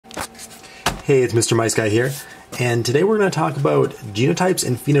Hey, it's Mr. Mice Guy here, and today we're going to talk about genotypes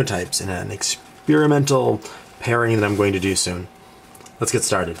and phenotypes in an experimental pairing that I'm going to do soon. Let's get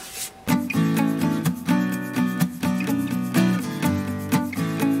started.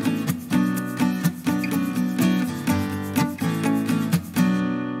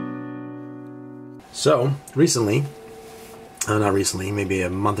 So, maybe a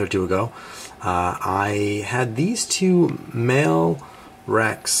month or two ago, I had these two male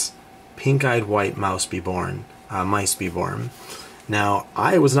Rex pink-eyed white mice be born. Now,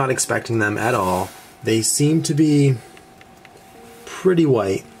 I was not expecting them at all. They seem to be pretty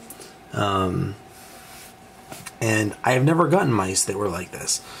white, and I have never gotten mice that were like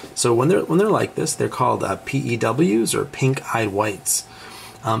this. So when they're like this, they're called PEWs, or pink-eyed whites.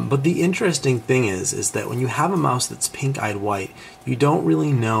 But the interesting thing is that when you have a mouse that's pink-eyed white, you don't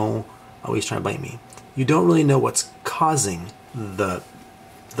really know. Oh, he's trying to bite me. You don't really know what's causing the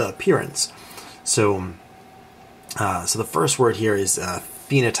appearance. So the first word here is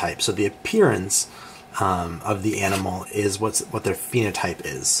phenotype. So the appearance of the animal is what their phenotype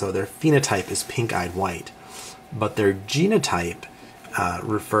is. So their phenotype is pink-eyed white, but their genotype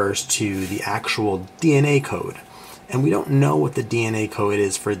refers to the actual DNA code. And we don't know what the DNA code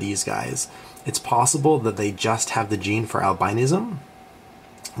is for these guys. It's possible that they just have the gene for albinism,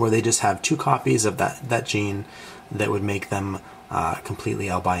 where they just have two copies of that gene that would make them completely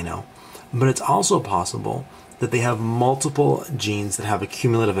albino. But it's also possible that they have multiple genes that have a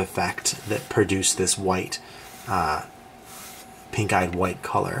cumulative effect that produce this white, pink-eyed white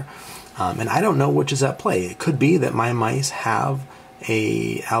color. And I don't know which is at play. It could be that my mice have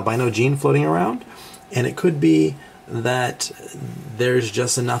a albino gene floating around, and it could be that there's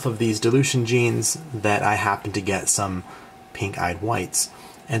just enough of these dilution genes that I happen to get some pink-eyed whites.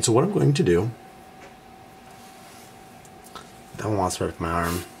 And so what I'm going to do, that one wants to rip my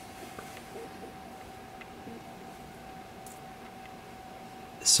arm.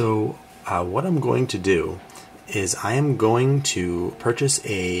 So what I'm going to do is I am going to purchase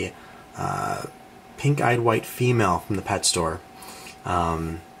a pink-eyed white female from the pet store.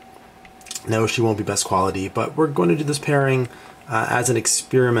 No, she won't be best quality, but we're going to do this pairing as an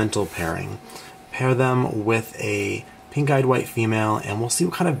experimental pairing. Pair them with a pink-eyed white female, and we'll see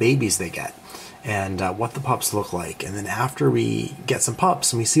what kind of babies they get and what the pups look like. And then after we get some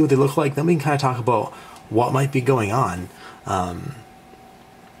pups and we see what they look like, then we can kind of talk about what might be going on.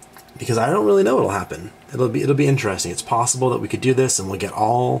 Because I don't really know what'll happen. It'll be interesting. It's possible that we could do this and we'll get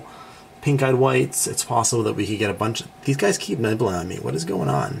all pink-eyed whites. It's possible that we could get a bunch of... These guys keep nibbling on me. What is going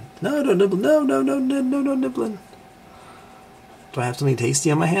on? No, don't nibble. No, nibbling. Do I have something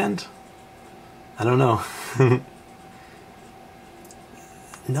tasty on my hand? I don't know.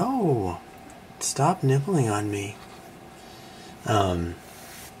 No. Stop nibbling on me. Yeah,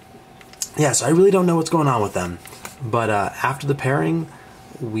 so I really don't know what's going on with them. But after the pairing,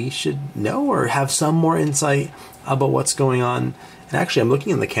 we should know or have some more insight about what's going on. And actually, I'm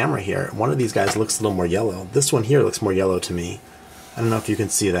looking in the camera here. One of these guys looks a little more yellow. This one here looks more yellow to me. I don't know if you can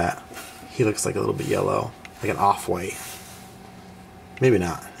see that. He looks like a little bit yellow, like an off-white. Maybe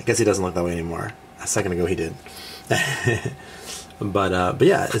not. I guess he doesn't look that way anymore. A second ago he did. But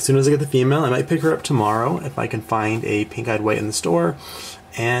yeah, as soon as I get the female, I might pick her up tomorrow if I can find a pink-eyed white in the store,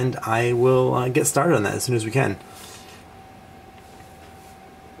 and I will get started on that as soon as we can.